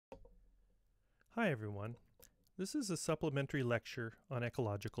Hi everyone. This is a supplementary lecture on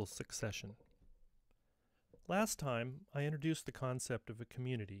ecological succession. Last time, I introduced the concept of a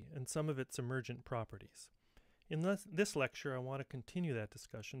community and some of its emergent properties. In this lecture, I want to continue that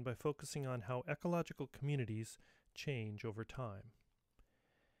discussion by focusing on how ecological communities change over time.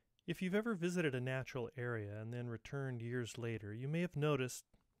 If you've ever visited a natural area and then returned years later, you may have noticed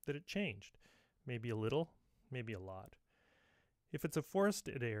that it changed. Maybe a little, maybe a lot. If it's a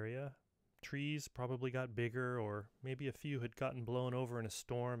forested area, trees probably got bigger, or maybe a few had gotten blown over in a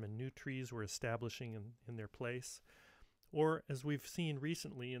storm and new trees were establishing in their place. Or, as we've seen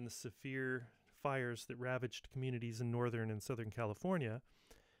recently in the severe fires that ravaged communities in northern and southern California,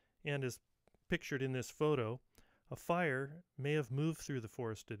 and as pictured in this photo, a fire may have moved through the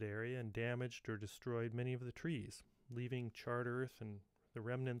forested area and damaged or destroyed many of the trees, leaving charred earth and the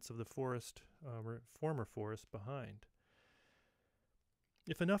remnants of the former forest behind.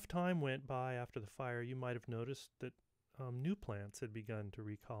 If enough time went by after the fire, you might have noticed that new plants had begun to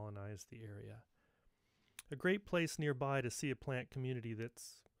recolonize the area. A great place nearby to see a plant community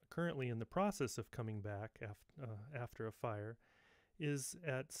that's currently in the process of coming back after a fire is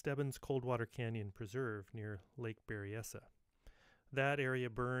at Stebbins Coldwater Canyon Preserve near Lake Berryessa. That area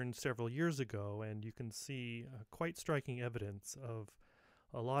burned several years ago, and you can see quite striking evidence of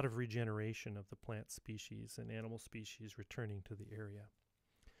a lot of regeneration of the plant species and animal species returning to the area.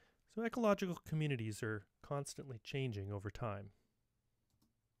 So ecological communities are constantly changing over time.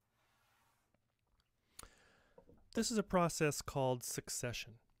 This is a process called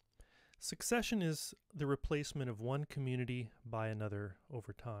succession. Succession is the replacement of one community by another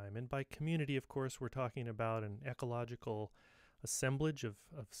over time. And by community, of course, we're talking about an ecological assemblage of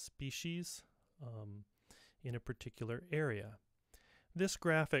species in a particular area. This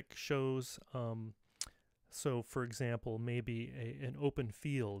graphic shows so, for example, maybe an open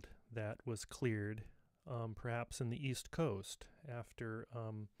field that was cleared, perhaps in the East Coast, after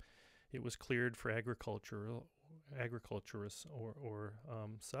it was cleared for agriculturists or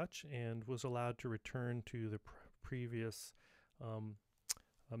such, and was allowed to return to the previous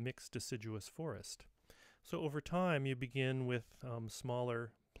mixed deciduous forest. So over time, you begin with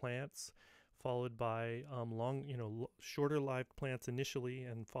smaller plants, followed by shorter-lived plants initially,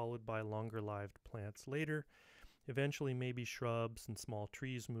 and followed by longer-lived plants later. Eventually, maybe shrubs and small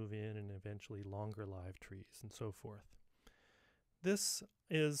trees move in, and eventually longer-lived trees, and so forth. This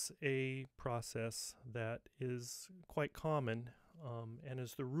is a process that is quite common and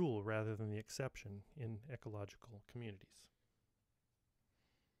is the rule rather than the exception in ecological communities.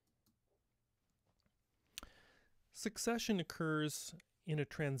 Succession occurs in a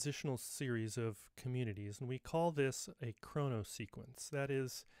transitional series of communities, and we call this a chronosequence. That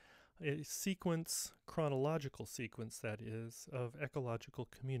is a sequence, chronological sequence, that is, of ecological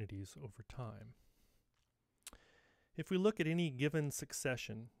communities over time. If we look at any given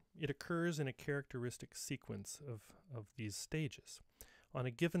succession, it occurs in a characteristic sequence of these stages. On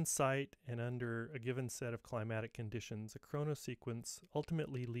a given site and under a given set of climatic conditions, a chronosequence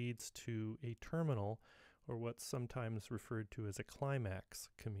ultimately leads to a terminal, or what's sometimes referred to as a climax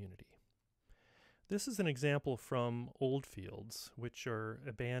community. This is an example from old fields, which are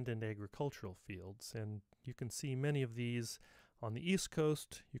abandoned agricultural fields, and you can see many of these on the East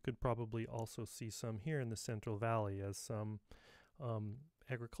Coast. You could probably also see some here in the Central Valley, as some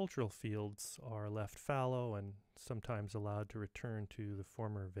agricultural fields are left fallow and sometimes allowed to return to the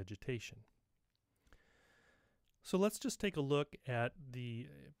former vegetation. So let's just take a look at the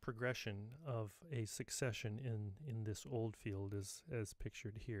progression of a succession in this old field as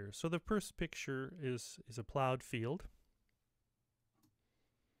pictured here. So the first picture is a plowed field.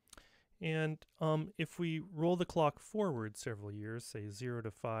 And if we roll the clock forward several years, say 0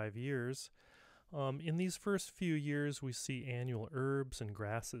 to 5 years, in these first few years we see annual herbs and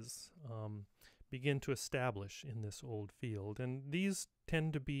grasses begin to establish in this old field. And these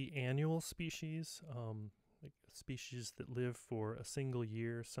tend to be annual species, species that live for a single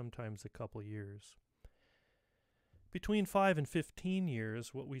year, sometimes a couple years. Between 5 and 15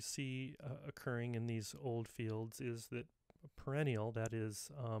 years, what we see occurring in these old fields is that perennial, that is,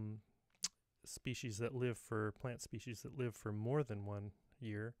 plant species that live for more than 1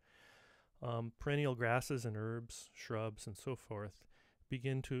 year, perennial grasses and herbs, shrubs, and so forth,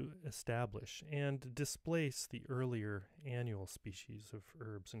 begin to establish and displace the earlier annual species of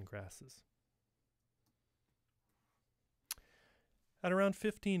herbs and grasses. At around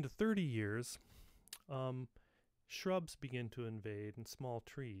 15 to 30 years, shrubs begin to invade and small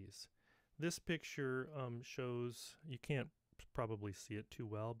trees. This picture shows, you can't probably see it too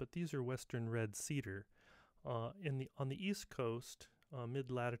well, but these are western red cedar. On the East Coast,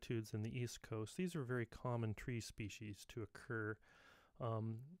 mid-latitudes and the East Coast, these are very common tree species to occur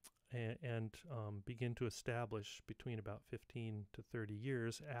and begin to establish between about 15 to 30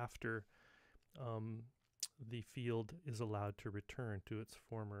 years after the field is allowed to return to its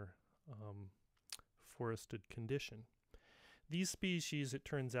former forested condition. These species, it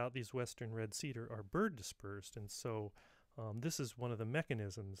turns out, these western red cedar, are bird dispersed, and so this is one of the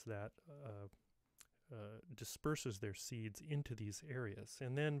mechanisms that disperses their seeds into these areas.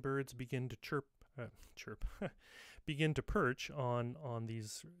 And then birds begin to begin to perch on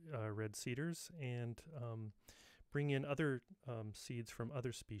these red cedars and bring in other seeds from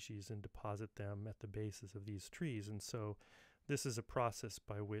other species and deposit them at the bases of these trees. And so this is a process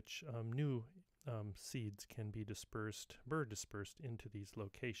by which new seeds can be dispersed, bird dispersed, into these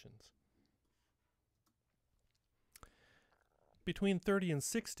locations. Between 30 and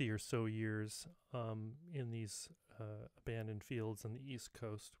 60 or so years in these abandoned fields on the East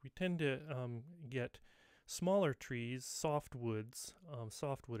Coast, we tend to get smaller trees, soft-wooded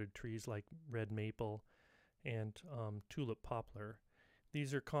trees like red maple and tulip poplar.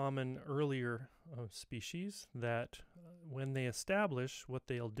 These are common earlier species that when they establish, what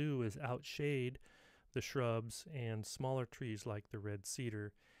they'll do is outshade the shrubs and smaller trees like the red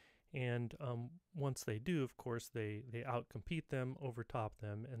cedar. And once they do, of course, they outcompete them, overtop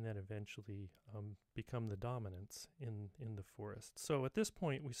them, and then eventually become the dominants in the forest. So at this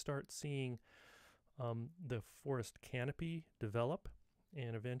point, we start seeing the forest canopy develop,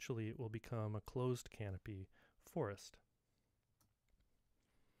 and eventually it will become a closed canopy forest.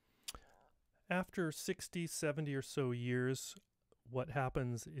 After 60, 70 or so years, what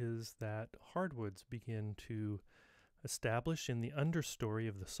happens is that hardwoods begin to establish in the understory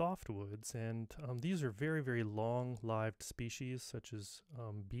of the softwoods, and these are very, very long-lived species such as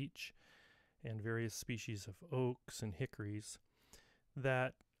beech and various species of oaks and hickories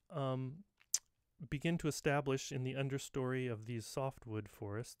that begin to establish in the understory of these softwood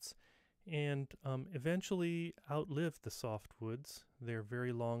forests and eventually outlive the softwoods. They're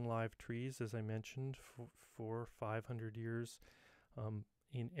very long-lived trees, as I mentioned, for 500 years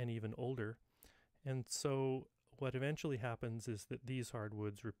and even older. And so what eventually happens is that these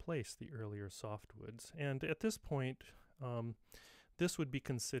hardwoods replace the earlier softwoods. And at this point, this would be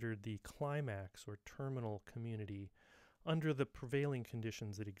considered the climax or terminal community under the prevailing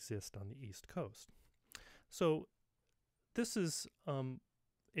conditions that exist on the East Coast. So this is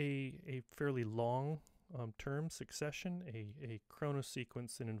a fairly long term succession, a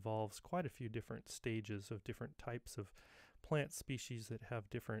chronosequence that involves quite a few different stages of different types of plant species that have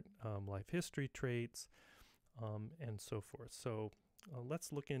different life history traits and so forth. So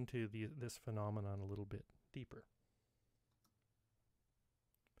let's look into this phenomenon a little bit deeper.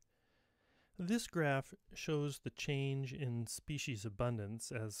 This graph shows the change in species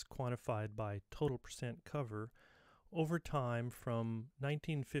abundance as quantified by total percent cover over time from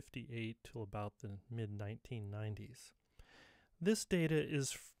 1958 till about the mid-1990s. This data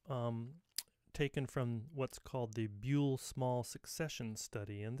is taken from what's called the Buell Small Succession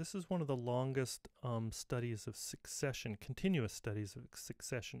Study, and this is one of the longest studies of succession, continuous studies of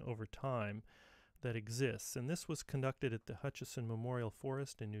succession over time that exists. And this was conducted at the Hutchison Memorial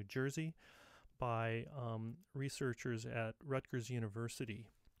Forest in New Jersey by researchers at Rutgers University.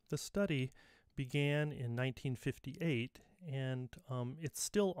 The study began in 1958 and it's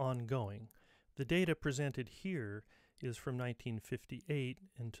still ongoing. The data presented here is from 1958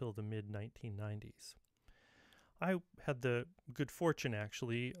 until the mid-1990s. I had the good fortune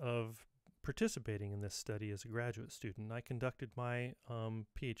actually of participating in this study as a graduate student. I conducted my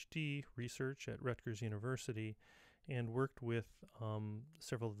PhD research at Rutgers University and worked with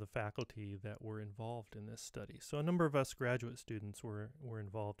several of the faculty that were involved in this study. So a number of us graduate students were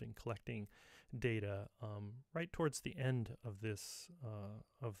involved in collecting data right towards the end of this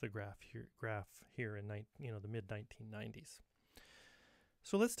of the graph here in the mid-1990s.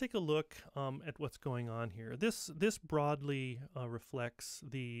 So let's take a look at what's going on here. This broadly reflects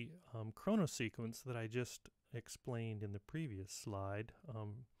the chronosequence that I just explained in the previous slide.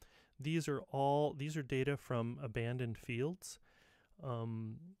 These are data from abandoned fields,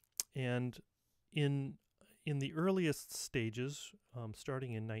 and in the earliest stages,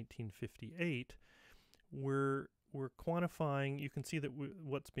 starting in 1958, we're quantifying. You can see that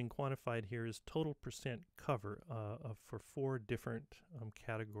what's being quantified here is total percent cover for 4 different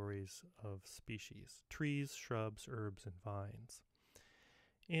categories of species: trees, shrubs, herbs, and vines.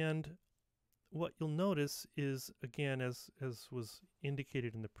 And what you'll notice is, again, as was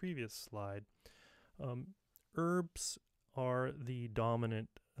indicated in the previous slide, herbs are the dominant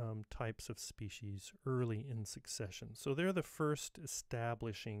types of species early in succession. So they're the first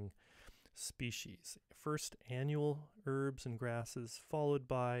establishing species. First annual herbs and grasses, followed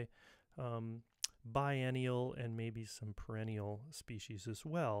by biennial and maybe some perennial species as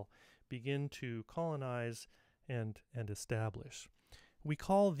well, begin to colonize and establish. We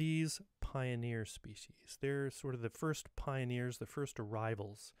call these pioneer species. They're sort of the first pioneers, the first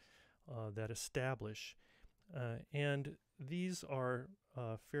arrivals that establish. And these are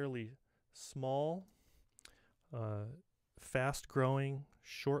fairly small, fast-growing,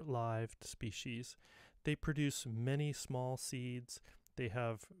 short-lived species. They produce many small seeds. They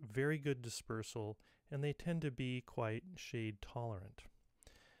have very good dispersal, and they tend to be quite shade-tolerant.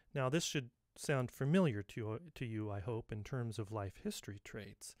 Now, this should sound familiar to you, I hope, in terms of life history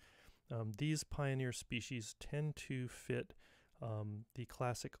traits. These pioneer species tend to fit the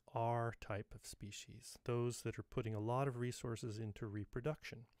classic R type of species, those that are putting a lot of resources into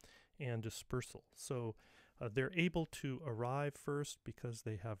reproduction and dispersal. So they're able to arrive first because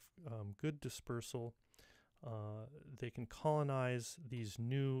they have good dispersal. They can colonize these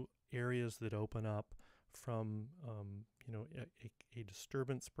new areas that open up from a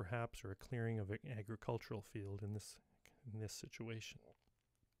disturbance perhaps, or a clearing of an agricultural field in this situation.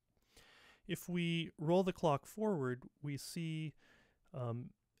 If we roll the clock forward, we see,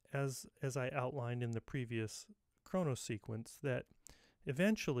 as I outlined in the previous chronosequence, that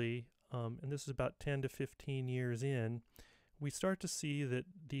eventually, and this is about 10 to 15 years in, we start to see that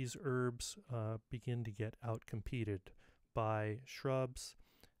these herbs begin to get outcompeted by shrubs,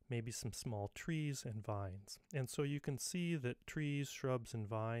 maybe some small trees and vines. And so you can see that trees, shrubs, and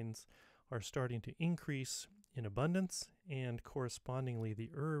vines are starting to increase in abundance, and correspondingly the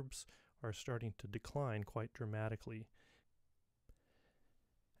herbs are starting to decline quite dramatically.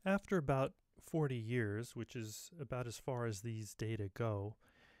 After about 40 years, which is about as far as these data go,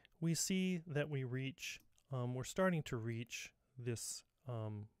 we see that we're starting to reach this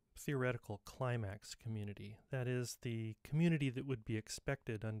theoretical climax community. That is, the community that would be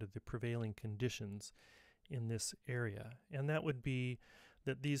expected under the prevailing conditions in this area. And that would be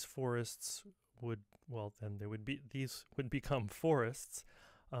that these forests these would become forests.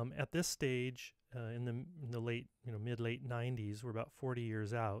 At this stage, in the late, mid-late 90s, we're about 40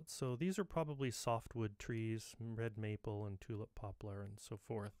 years out. So these are probably softwood trees, red maple and tulip poplar and so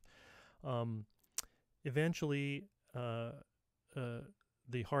forth. Eventually,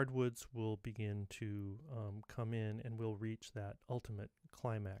 the hardwoods will begin to come in, and we'll reach that ultimate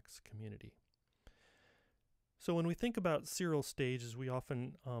climax community. So when we think about seral stages, we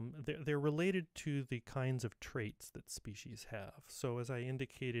often, they're related to the kinds of traits that species have. So as I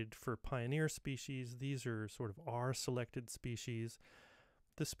indicated, for pioneer species, these are sort of R-selected species.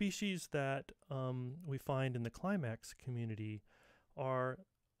 The species that we find in the climax community are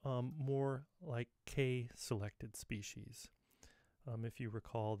more like K-selected species. If you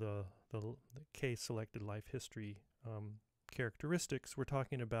recall the K-selected life history characteristics, we're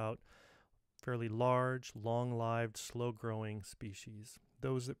talking about fairly large, long-lived, slow-growing species.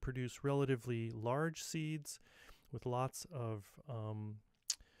 Those that produce relatively large seeds with lots of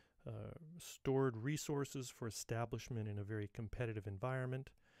stored resources for establishment in a very competitive environment.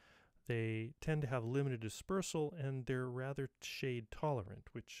 They tend to have limited dispersal, and they're rather shade-tolerant,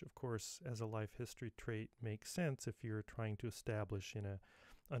 which, of course, as a life history trait makes sense if you're trying to establish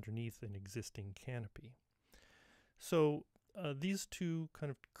underneath an existing canopy. So these two kind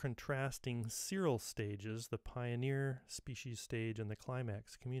of contrasting seral stages, the pioneer species stage and the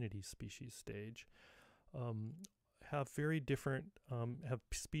climax community species stage, have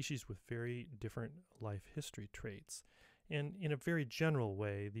species with very different life history traits. And in a very general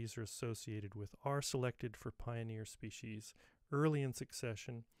way, these are associated with R-selected for pioneer species early in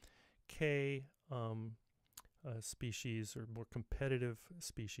succession, K species or more competitive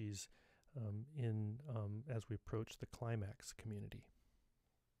species as we approach the climax community.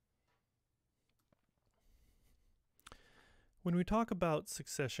 When we talk about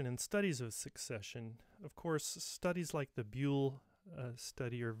succession and studies of succession, of course, studies like the Buell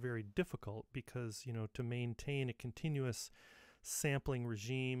study are very difficult because, to maintain a continuous sampling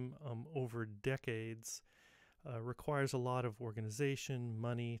regime over decades requires a lot of organization,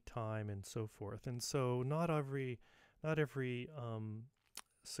 money, time, and so forth. And so not every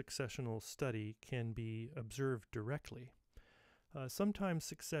successional study can be observed directly. Sometimes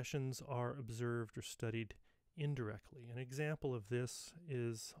successions are observed or studied indirectly. An example of this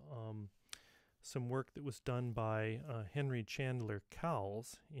is some work that was done by Henry Chandler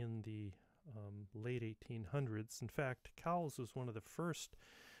Cowles in the late 1800s. In fact, Cowles was one of the first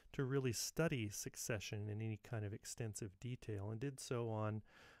to really study succession in any kind of extensive detail, and did so on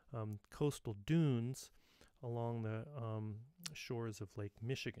coastal dunes along the shores of Lake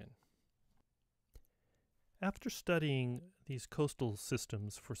Michigan. After studying these coastal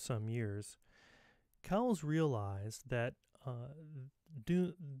systems for some years, Cowles realized that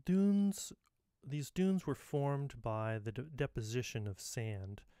these dunes were formed by the deposition of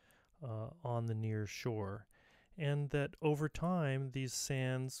sand on the near shore, and that over time these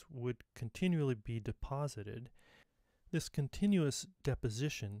sands would continually be deposited. This continuous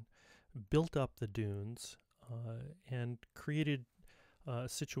deposition built up the dunes and created a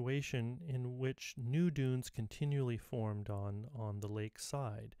situation in which new dunes continually formed on the lake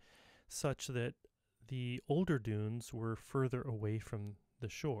side, such that the older dunes were further away from the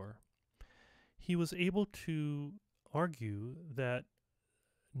shore. He was able to argue that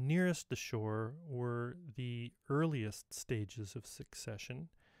nearest the shore were the earliest stages of succession,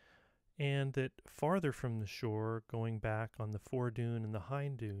 and that farther from the shore, going back on the foredune and the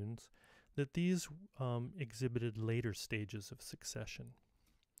hind dunes, that these exhibited later stages of succession.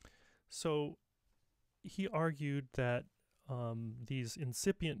 So he argued that these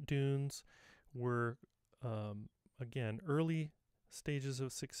incipient dunes were, again, early stages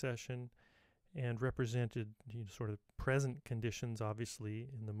of succession and represented sort of present conditions, obviously,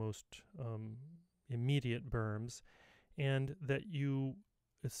 in the most immediate berms, and that you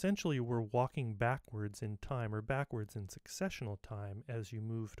essentially were walking backwards in time, or backwards in successional time, as you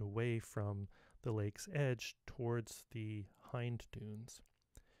moved away from the lake's edge towards the hind dunes.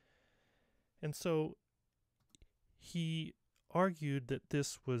 And so he argued that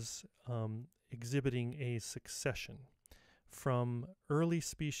this was exhibiting a succession from early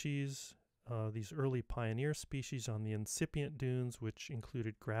species, these early pioneer species on the incipient dunes, which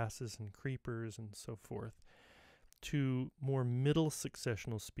included grasses and creepers and so forth, to more middle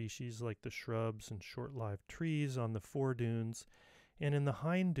successional species like the shrubs and short-lived trees on the foredunes. And in the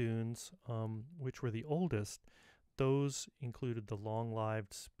hind dunes, which were the oldest, those included the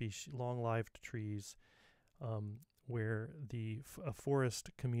long-lived trees, where a forest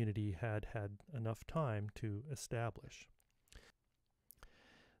community had enough time to establish.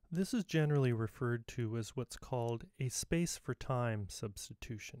 This is generally referred to as what's called a space for time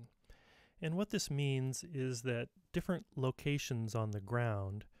substitution. And what this means is that different locations on the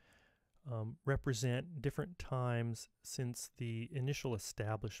ground represent different times since the initial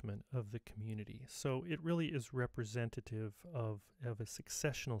establishment of the community. So it really is representative of a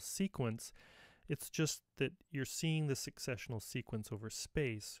successional sequence. It's just that you're seeing the successional sequence over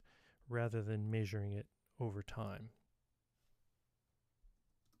space rather than measuring it over time.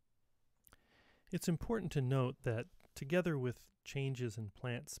 It's important to note that together with changes in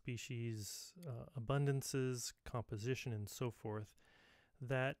plant species, abundances, composition, and so forth,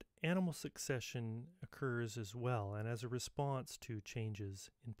 that animal succession occurs as well, and as a response to changes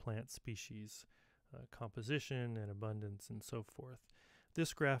in plant species, composition and abundance and so forth.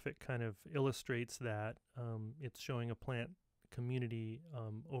 This graphic kind of illustrates that. It's showing a plant community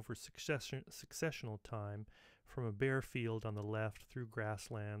over successional time, from a bare field on the left through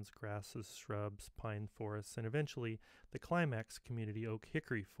grasslands, grasses, shrubs, pine forests, and eventually the climax community, oak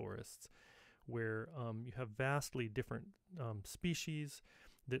hickory forests, where you have vastly different species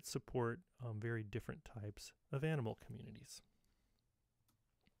that support very different types of animal communities.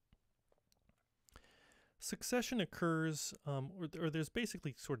 Succession occurs, or there's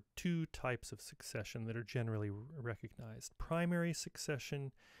basically sort of two types of succession that are generally recognized: primary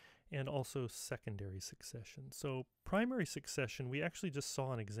succession and also secondary succession. So primary succession, we actually just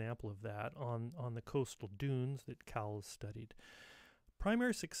saw an example of that on the coastal dunes that Cowles studied.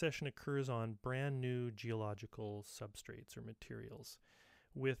 Primary succession occurs on brand new geological substrates or materials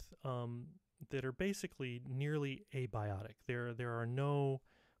with that are basically nearly abiotic. There are no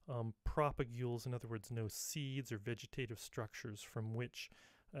propagules, in other words, no seeds or vegetative structures from which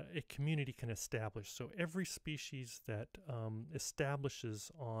a community can establish. So every species that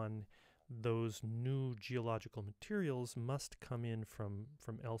establishes on those new geological materials must come in from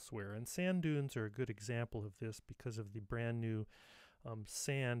elsewhere. And sand dunes are a good example of this because of the brand new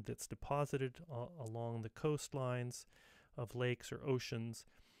sand that's deposited along the coastlines of lakes or oceans.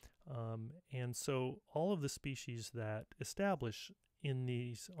 And so all of the species that establish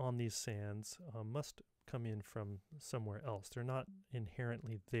on these sands must come in from somewhere else. They're not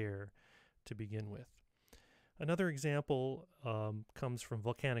inherently there to begin with. Another example comes from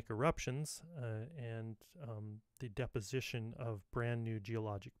volcanic eruptions, and the deposition of brand new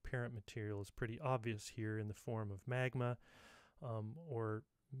geologic parent material is pretty obvious here in the form of magma, or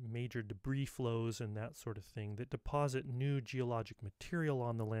major debris flows and that sort of thing that deposit new geologic material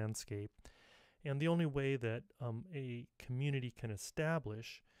on the landscape. And the only way that a community can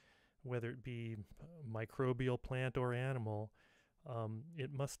establish, whether it be microbial, plant, or animal,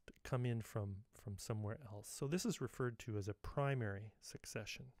 it must come in from somewhere else. So this is referred to as a primary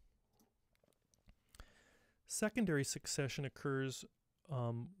succession. Secondary succession occurs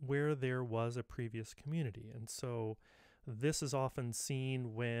where there was a previous community. And so this is often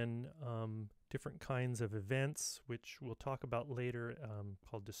seen when different kinds of events, which we'll talk about later,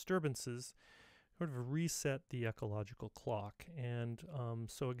 called disturbances, sort of reset the ecological clock. And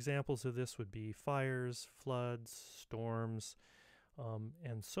so examples of this would be fires, floods, storms,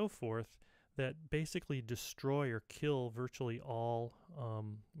 and so forth, that basically destroy or kill virtually all,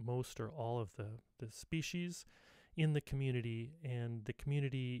 most or all of the species in the community, and the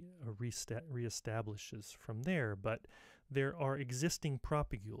community reestablishes from there. But there are existing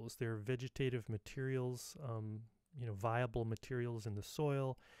propagules, there are vegetative materials, viable materials in the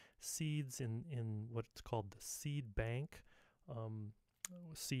soil, seeds in what's called the seed bank,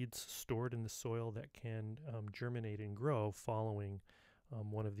 seeds stored in the soil that can germinate and grow following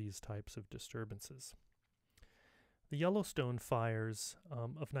one of these types of disturbances. The Yellowstone fires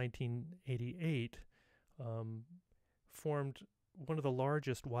of 1988 formed one of the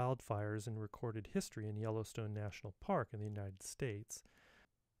largest wildfires in recorded history in Yellowstone National Park in the United States.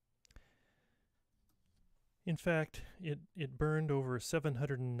 In fact, it burned over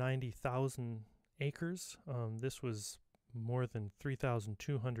 790,000 acres. This was more than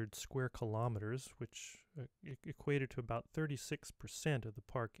 3,200 square kilometers, which equated to about 36% of the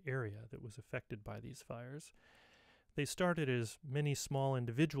park area that was affected by these fires. They started as many small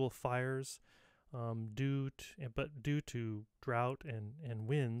individual fires, but due to drought and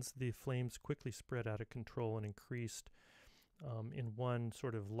winds, the flames quickly spread out of control and increased in one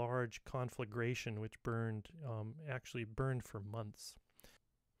sort of large conflagration, which actually burned for months.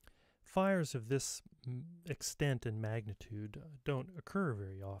 Fires of this extent and magnitude don't occur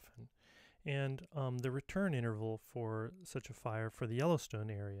very often, and the return interval for such a fire for the Yellowstone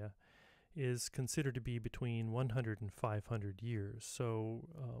area is considered to be between 100 and 500 years. So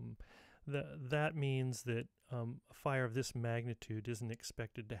that means that a fire of this magnitude isn't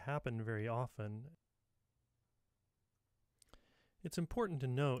expected to happen very often. It's important to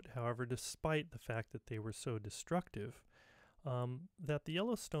note, however, despite the fact that they were so destructive, that the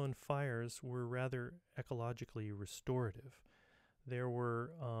Yellowstone fires were rather ecologically restorative. There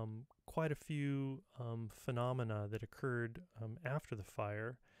were quite a few phenomena that occurred after the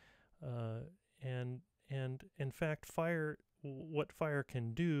fire, and in fact, what fire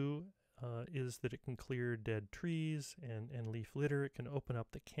can do is that it can clear dead trees and leaf litter. It can open up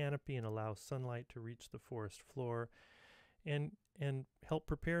the canopy and allow sunlight to reach the forest floor, and help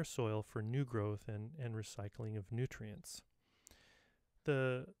prepare soil for new growth and recycling of nutrients.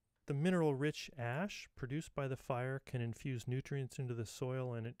 The mineral-rich ash produced by the fire can infuse nutrients into the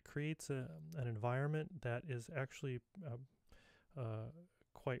soil, and it creates an environment that is actually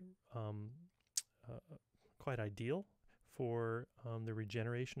quite ideal for the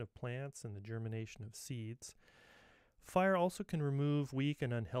regeneration of plants and the germination of seeds. Fire also can remove weak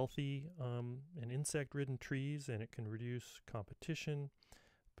and unhealthy and insect-ridden trees, and it can reduce competition,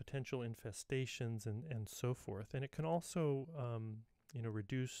 potential infestations, and so forth. And it can also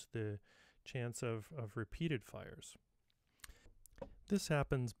reduce the chance of repeated fires. This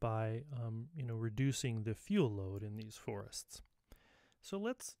happens by reducing the fuel load in these forests. So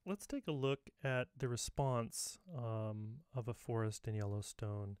let's take a look at the response of a forest in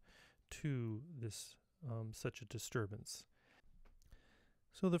Yellowstone to this such a disturbance.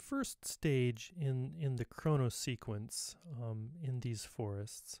 So the first stage in the chronosequence in these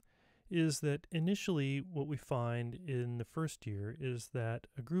forests is that initially what we find in the first year is that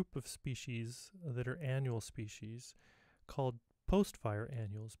a group of species that are annual species called post-fire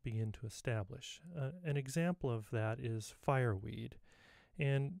annuals begin to establish. An example of that is fireweed.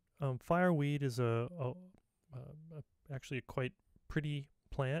 And fireweed is actually a quite pretty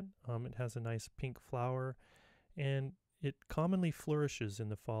plant. It has a nice pink flower, and it commonly flourishes in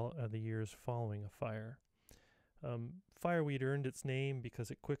the years following a fire. Fireweed earned its name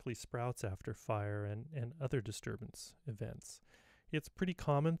because it quickly sprouts after fire and other disturbance events. It's pretty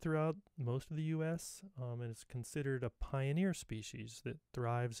common throughout most of the U.S., and it's considered a pioneer species that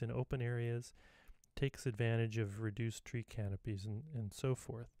thrives in open areas, takes advantage of reduced tree canopies, and so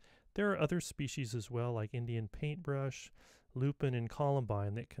forth. There are other species as well, like Indian paintbrush, lupin, and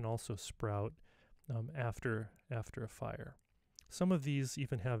columbine, that can also sprout after a fire. Some of these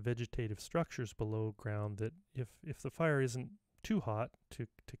even have vegetative structures below ground that if the fire isn't too hot to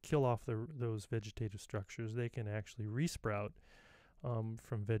kill off those vegetative structures, they can actually resprout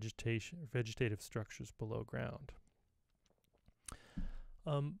from vegetative structures below ground.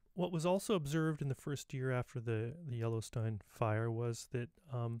 What was also observed in the first year after the Yellowstone fire was that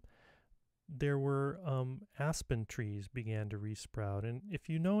there were aspen trees began to resprout. And if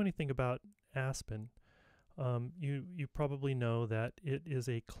you know anything about aspen, you probably know that it is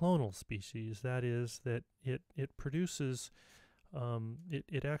a clonal species. That is, that it produces,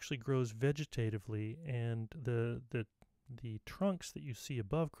 it actually grows vegetatively, and the trunks that you see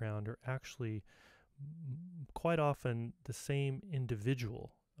above ground are actually quite often the same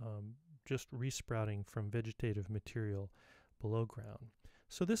individual, just resprouting from vegetative material below ground.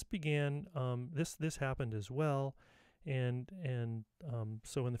 So this began, this happened as well, and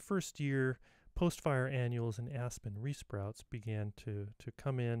so in the first year, post-fire annuals and aspen resprouts began to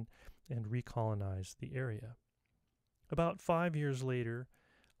come in and recolonize the area. About 5 years later,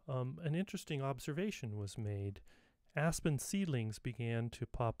 an interesting observation was made. Aspen seedlings began to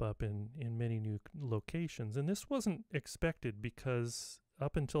pop up in many new locations, and this wasn't expected because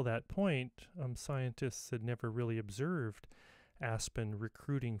up until that point, scientists had never really observed aspen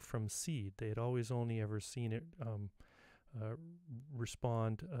recruiting from seed. They had always only ever seen it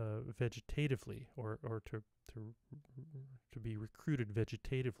respond vegetatively, or to be recruited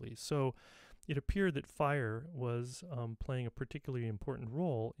vegetatively. So it appeared that fire was playing a particularly important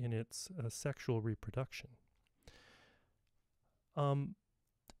role in its sexual reproduction.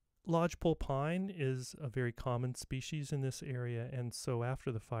 Lodgepole pine is a very common species in this area, and so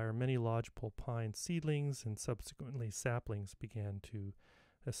after the fire, many lodgepole pine seedlings and subsequently saplings began to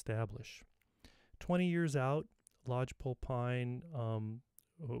establish. 20 years out, lodgepole pine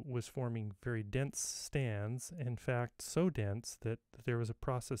was forming very dense stands, in fact so dense that there was a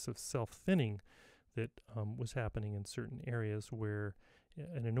process of self-thinning that was happening in certain areas where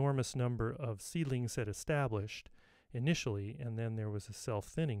an enormous number of seedlings had established initially, and then there was a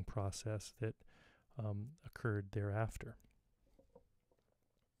self-thinning process that occurred thereafter.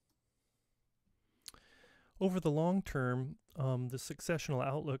 Over the long term, the successional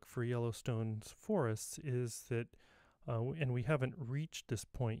outlook for Yellowstone's forests is that, and we haven't reached this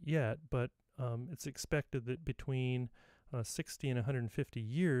point yet, but it's expected that between 60 and 150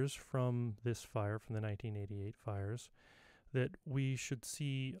 years from this fire, from the 1988 fires, that we should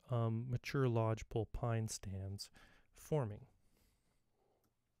see mature lodgepole pine stands forming.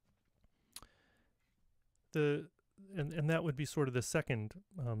 And that would be sort of the second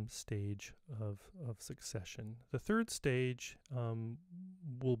stage of succession. The third stage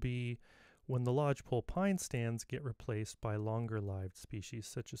will be when the lodgepole pine stands get replaced by longer-lived species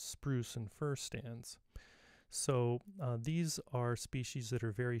such as spruce and fir stands. So these are species that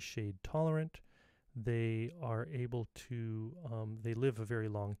are very shade tolerant. They are able to, they live a very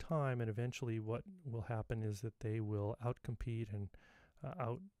long time, and eventually what will happen is that they will outcompete and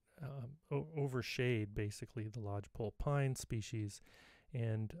overshade basically the lodgepole pine species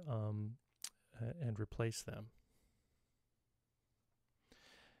and replace them.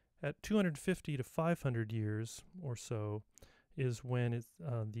 At 250 to 500 years or so is when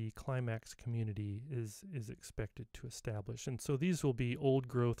the climax community is expected to establish. And so these will be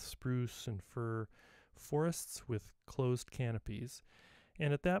old-growth spruce and fir forests with closed canopies.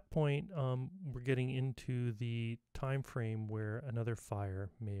 And at that point, we're getting into the time frame where another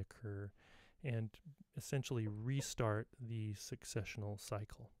fire may occur and essentially restart the successional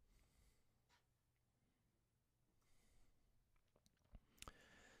cycle.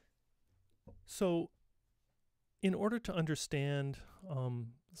 So in order to understand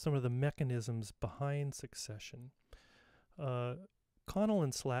some of the mechanisms behind succession, Connell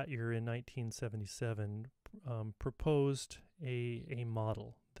and Slatyer in 1977 proposed a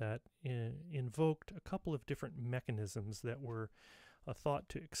model that invoked a couple of different mechanisms that were thought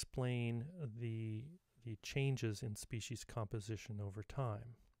to explain the changes in species composition over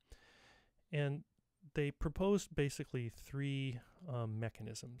time. And they proposed basically three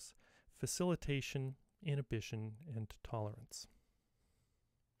mechanisms: facilitation, inhibition, and tolerance.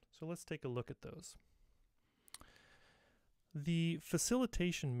 So let's take a look at those. The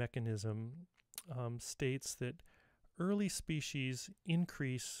facilitation mechanism states that early species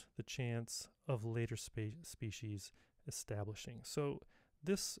increase the chance of later species establishing. So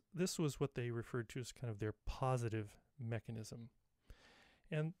this was what they referred to as kind of their positive mechanism.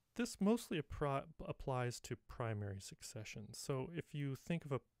 And this mostly applies to primary succession. So if you think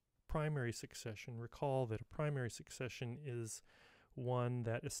of a primary succession, recall that a primary succession is one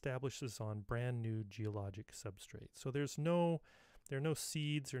that establishes on brand new geologic substrate. So there are no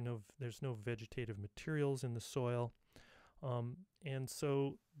seeds, there's no vegetative materials in the soil. And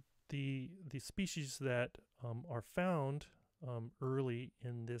so the species that are found early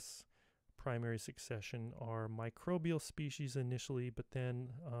in this primary succession are microbial species initially, but then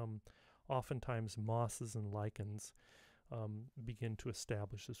oftentimes mosses and lichens begin to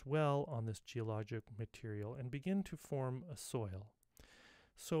establish as well on this geologic material and begin to form a soil.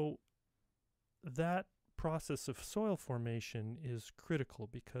 So that process of soil formation is critical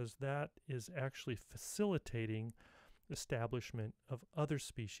because that is actually facilitating establishment of other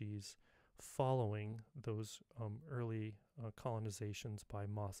species following those early colonizations by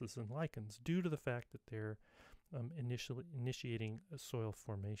mosses and lichens due to the fact that they're initiating a soil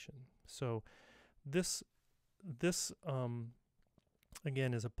formation. So this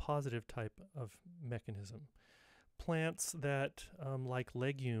again is a positive type of mechanism. Plants that like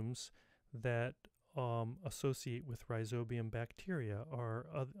legumes that associate with rhizobium bacteria are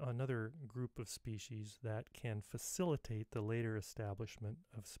another group of species that can facilitate the later establishment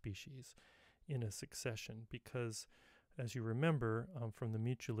of species in a succession because, as you remember from the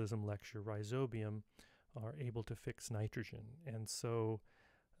mutualism lecture, rhizobium are able to fix nitrogen, and so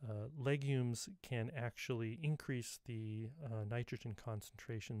legumes can actually increase the nitrogen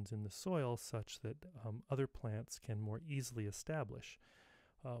concentrations in the soil such that other plants can more easily establish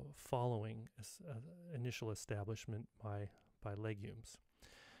following initial establishment by legumes.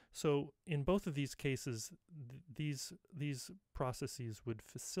 So in both of these cases, these processes would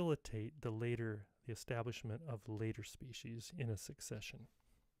facilitate the establishment of later species in a succession.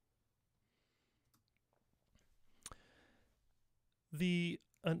 The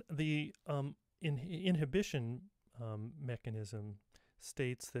inhibition mechanism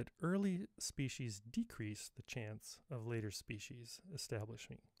states that early species decrease the chance of later species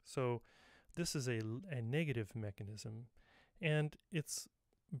establishing. So this is a negative mechanism, and it's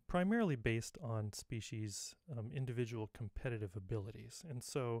primarily based on species' individual competitive abilities. And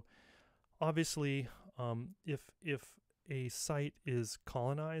so obviously if a site is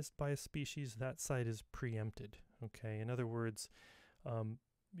colonized by a species, that site is preempted. Okay, in other words,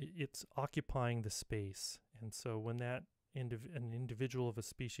 it's occupying the space, and so when an individual of a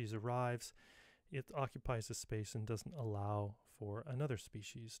species arrives, it occupies the space and doesn't allow for another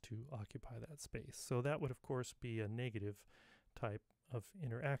species to occupy that space. So that would of course be a negative type of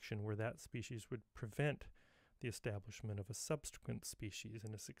interaction where that species would prevent the establishment of a subsequent species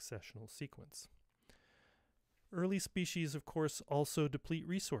in a successional sequence. Early species, of course, also deplete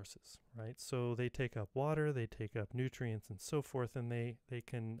resources, right? So they take up water, they take up nutrients and so forth, and they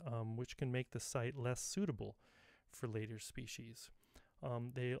can, which can make the site less suitable for later species.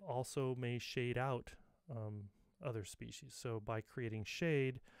 They also may shade out other species. So by creating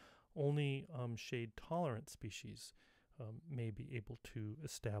shade, only shade-tolerant species may be able to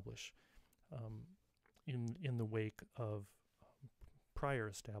establish in the wake of prior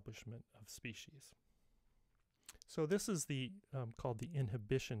establishment of species. So this is the called the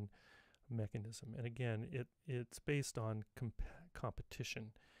inhibition mechanism, and again, it's based on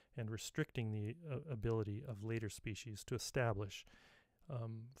competition and restricting the ability of later species to establish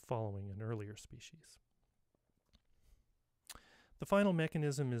following an earlier species. The final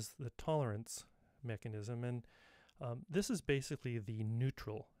mechanism is the tolerance mechanism, and this is basically the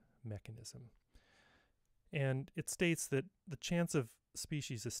neutral mechanism. And it states that the chance of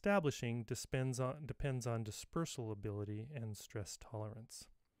species establishing depends on dispersal ability and stress tolerance.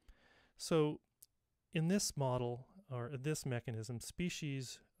 So in this model, or this mechanism,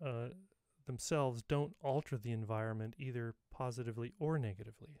 species themselves don't alter the environment either positively or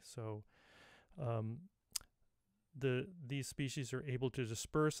negatively. So these species are able to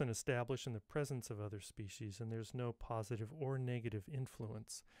disperse and establish in the presence of other species, and there's no positive or negative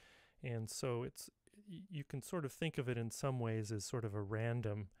influence. And so you can sort of think of it in some ways as sort of a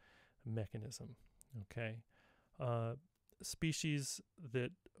random mechanism, okay? Species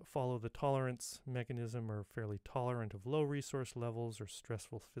that follow the tolerance mechanism are fairly tolerant of low resource levels or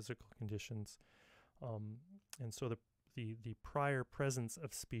stressful physical conditions. And so the prior presence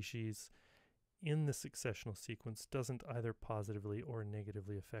of species in the successional sequence doesn't either positively or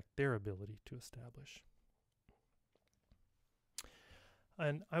negatively affect their ability to establish.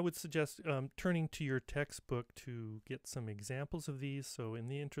 And I would suggest turning to your textbook to get some examples of these. So in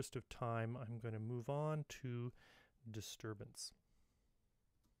the interest of time, I'm going to move on to disturbance.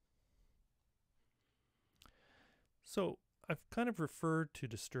 So I've kind of referred to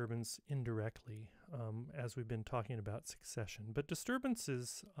disturbance indirectly as we've been talking about succession, but disturbance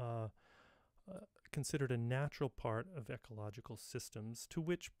is considered a natural part of ecological systems to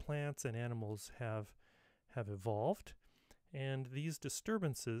which plants and animals have evolved. And these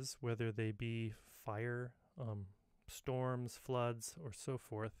disturbances, whether they be fire, storms, floods, or so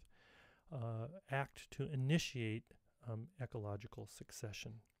forth, act to initiate ecological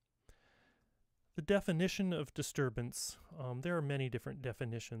succession. The definition of disturbance, there are many different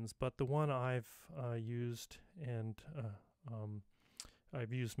definitions, but the one I've used and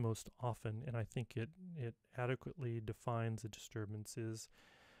I've used most often, and I think it adequately defines a disturbance, is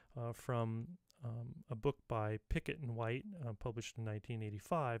from a book by Pickett and White, published in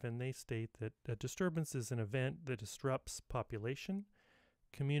 1985, and they state that a disturbance is an event that disrupts population,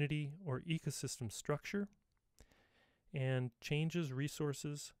 community, or ecosystem structure and changes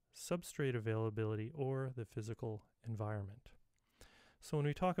resources, substrate availability, or the physical environment. So when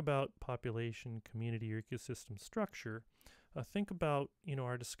we talk about population, community, or ecosystem structure, think about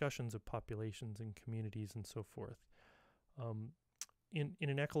our discussions of populations and communities and so forth. In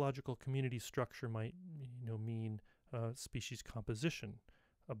an ecological community, structure might mean species composition,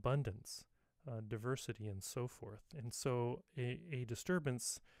 abundance, diversity, and so forth. And so a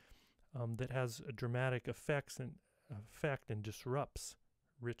disturbance that has a dramatic effect and disrupts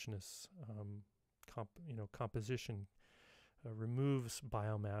richness, composition, removes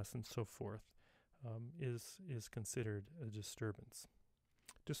biomass, and so forth, is considered a disturbance.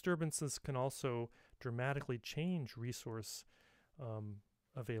 Disturbances can also dramatically change resource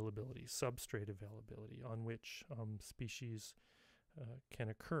availability, substrate availability, on which species can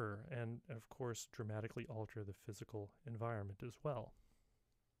occur, and of course dramatically alter the physical environment as well.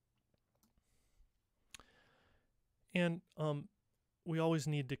 And we always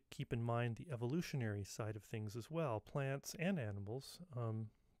need to keep in mind the evolutionary side of things as well. Plants and animals,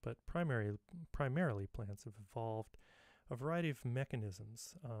 but primarily plants, have evolved a variety of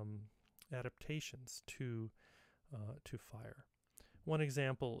mechanisms, adaptations to fire. One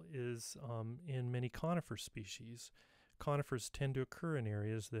example is in many conifer species. Conifers tend to occur in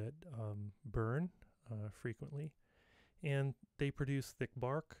areas that burn frequently, and they produce thick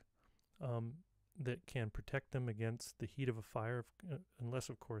bark that can protect them against the heat of a fire, unless,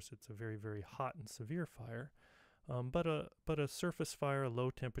 of course, it's a very, very hot and severe fire. But a surface fire, a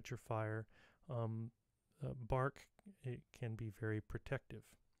low-temperature fire, bark, it can be very protective.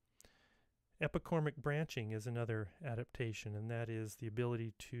 Epicormic branching is another adaptation, and that is the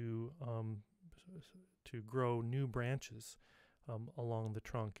ability to grow new branches along the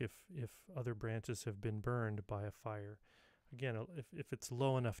trunk if other branches have been burned by a fire. Again, if it's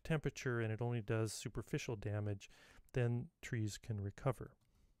low enough temperature and it only does superficial damage, then trees can recover.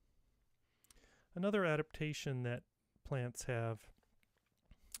 Another adaptation that plants have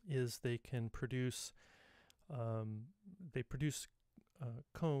is they can produce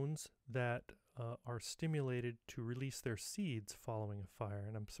cones that are stimulated to release their seeds following a fire.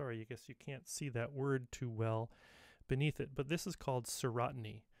 And I'm sorry, I guess you can't see that word too well beneath it, but this is called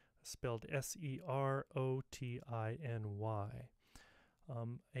serotiny, spelled S-E-R-O-T-I-N-Y.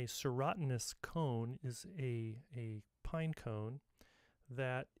 A serotinous cone is a pine cone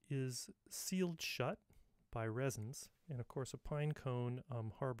that is sealed shut by resins, and of course a pine cone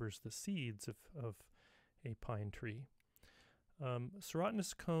harbors the seeds of a pine tree.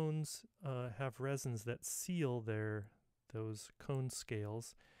 Serotinous cones have resins that seal those cone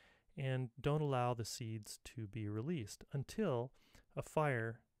scales and don't allow the seeds to be released until a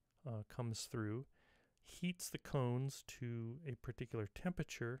fire comes through, heats the cones to a particular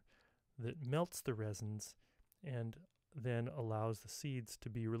temperature that melts the resins and then allows the seeds to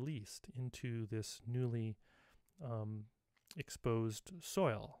be released into this newly exposed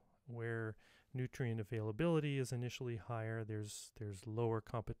soil, where nutrient availability is initially higher. There's lower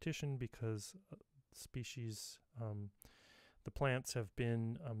competition because species, the plants have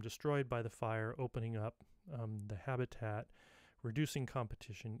been destroyed by the fire, opening up the habitat, reducing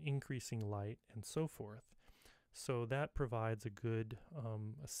competition, increasing light, and so forth. So that provides a good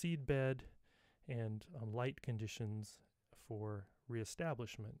a seed bed and light conditions for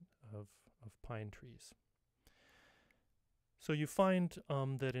reestablishment of pine trees. So you find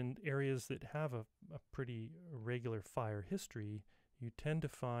that in areas that have a pretty regular fire history, you tend to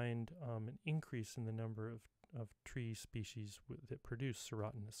find an increase in the number of tree species that produce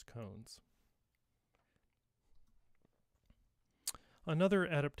serotinous cones. Another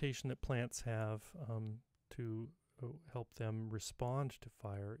adaptation that plants have to help them respond to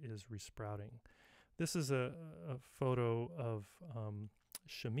fire is resprouting. This is a photo of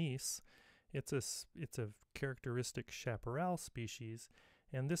chamise. It's a characteristic chaparral species,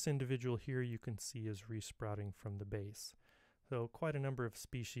 and this individual here you can see is resprouting from the base. So quite a number of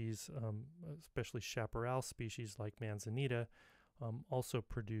species, especially chaparral species like manzanita, also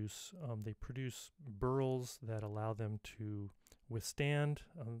produce burls that allow them to withstand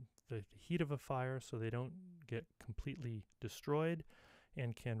the heat of a fire so they don't get completely destroyed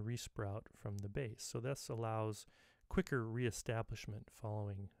and can resprout from the base. So this allows quicker reestablishment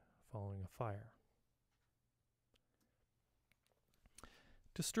following a fire.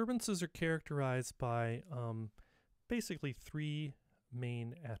 Disturbances are characterized by basically three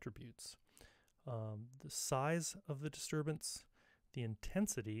main attributes. The size of the disturbance, the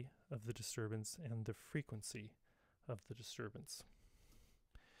intensity of the disturbance, and the frequency of the disturbance.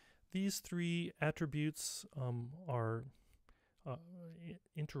 These three attributes are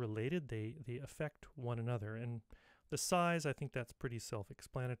interrelated. They affect one another. And the size, I think that's pretty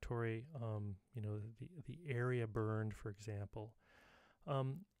self-explanatory. You know, the area burned, for example.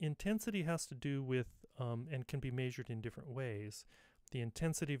 Intensity has to do with and can be measured in different ways. The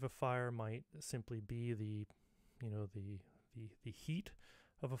intensity of a fire might simply be the heat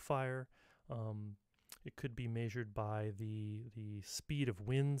of a fire. It could be measured by the speed of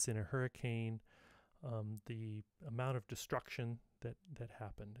winds in a hurricane, the amount of destruction that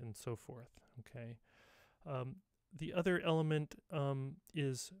happened, and so forth. Okay. The other element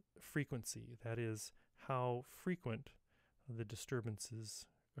is frequency. That is how frequent the disturbances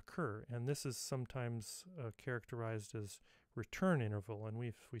occur, and this is sometimes characterized as return interval, and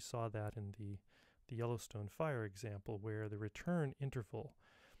we saw that in the Yellowstone fire example, where the return interval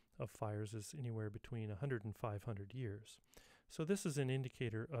of fires is anywhere between 100 and 500 years. So this is an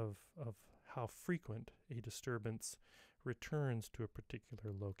indicator of how frequent a disturbance returns to a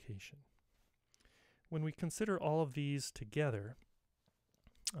particular location. When we consider all of these together,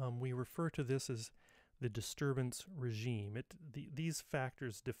 we refer to this as the disturbance regime. These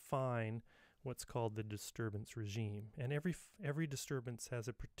factors define what's called the disturbance regime, and every disturbance has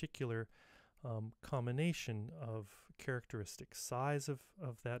a particular combination of characteristic size of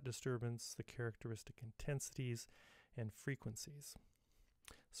that disturbance, the characteristic intensities, and frequencies.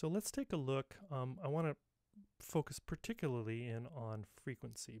 So let's take a look. I want to focus particularly in on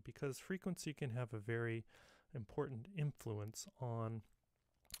frequency, because frequency can have a very important influence on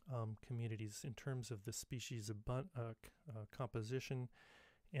communities in terms of the species composition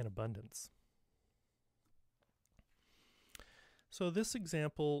and abundance. So this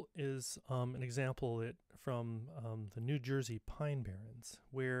example is an example from the New Jersey Pine Barrens,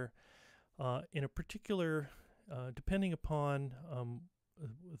 where in a particular, depending upon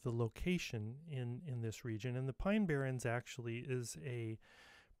the location in this region, and the Pine Barrens actually is a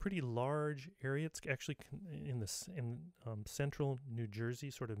pretty large area. It's actually in central New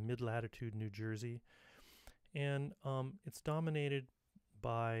Jersey, sort of mid-latitude New Jersey, and it's dominated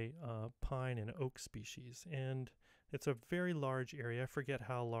by pine and oak species, and it's a very large area. I forget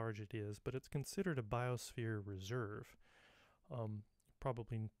how large it is, but it's considered a biosphere reserve.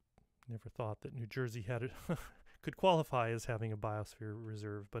 Probably never thought that New Jersey had it could qualify as having a biosphere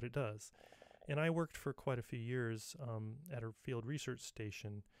reserve, but it does. And I worked for quite a few years at a field research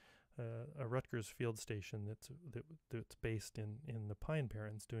station, a Rutgers field station that's based in the Pine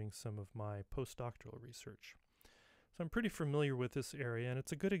Barrens, doing some of my postdoctoral research. So I'm pretty familiar with this area, and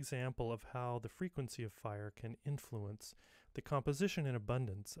it's a good example of how the frequency of fire can influence the composition and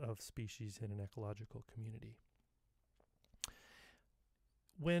abundance of species in an ecological community.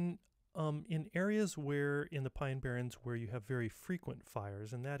 When in areas where, in the Pine Barrens, where you have very frequent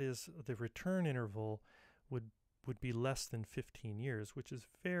fires, and that is the return interval would be less than 15 years, which is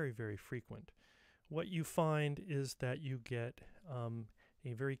very, very frequent, what you find is that you get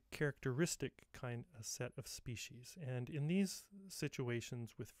a very characteristic a set of species. And in these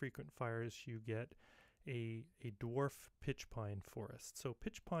situations with frequent fires, you get a dwarf pitch pine forest. So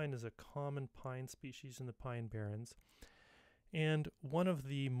pitch pine is a common pine species in the Pine Barrens, and one of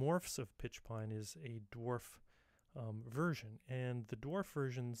the morphs of pitch pine is a dwarf version, and the dwarf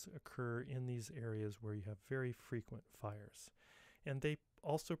versions occur in these areas where you have very frequent fires. And they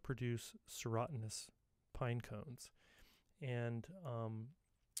also produce serotinous pine cones, and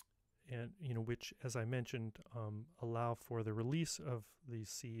which, as I mentioned, allow for the release of these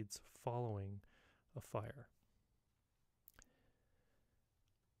seeds following a fire.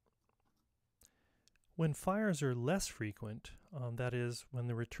 When fires are less frequent, that is, when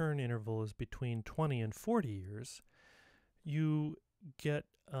the return interval is between 20 and 40 years, you get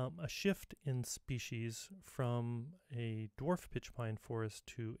a shift in species from a dwarf pitch pine forest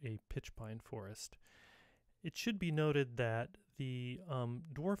to a pitch pine forest. It should be noted that the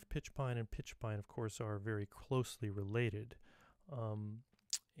dwarf pitch pine and pitch pine, of course, are very closely related,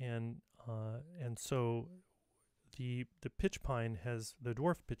 and so the pitch pine the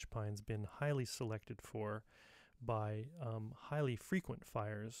dwarf pitch pine's been highly selected for by highly frequent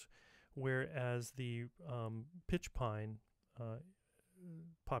fires, whereas the pitch pine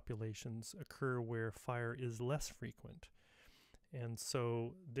populations occur where fire is less frequent. And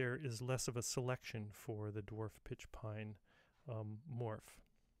so there is less of a selection for the dwarf pitch pine morph.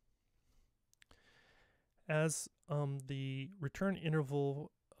 As the return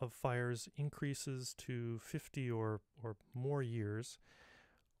interval of fires increases to 50 or more years,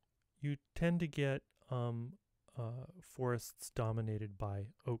 you tend to get forests dominated by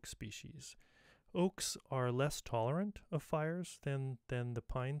oak species. Oaks are less tolerant of fires than the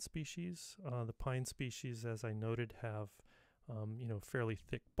pine species. The pine species, as I noted, have fairly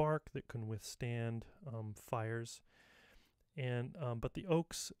thick bark that can withstand fires, and but the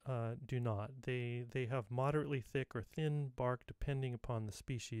oaks do not. They have moderately thick or thin bark depending upon the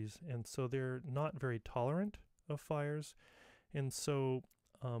species, and so they're not very tolerant of fires, and so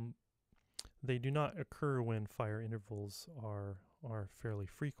they do not occur when fire intervals are fairly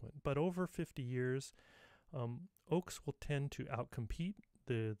frequent. But over 50 years, oaks will tend to outcompete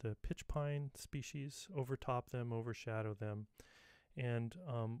the pitch pine species, overtop them, overshadow them, and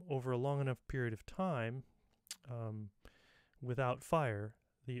over a long enough period of time, without fire,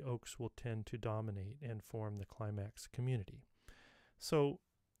 the oaks will tend to dominate and form the climax community. So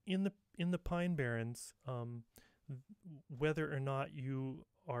in the pine barrens, whether or not you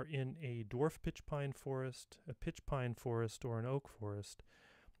are in a dwarf pitch pine forest, a pitch pine forest, or an oak forest,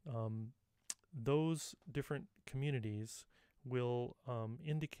 those different communities will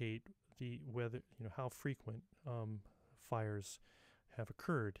indicate how frequent fires have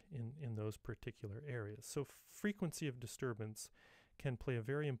occurred in those particular areas. So frequency of disturbance can play a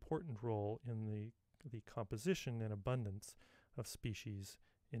very important role in the composition and abundance of species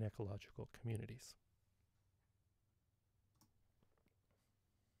in ecological communities.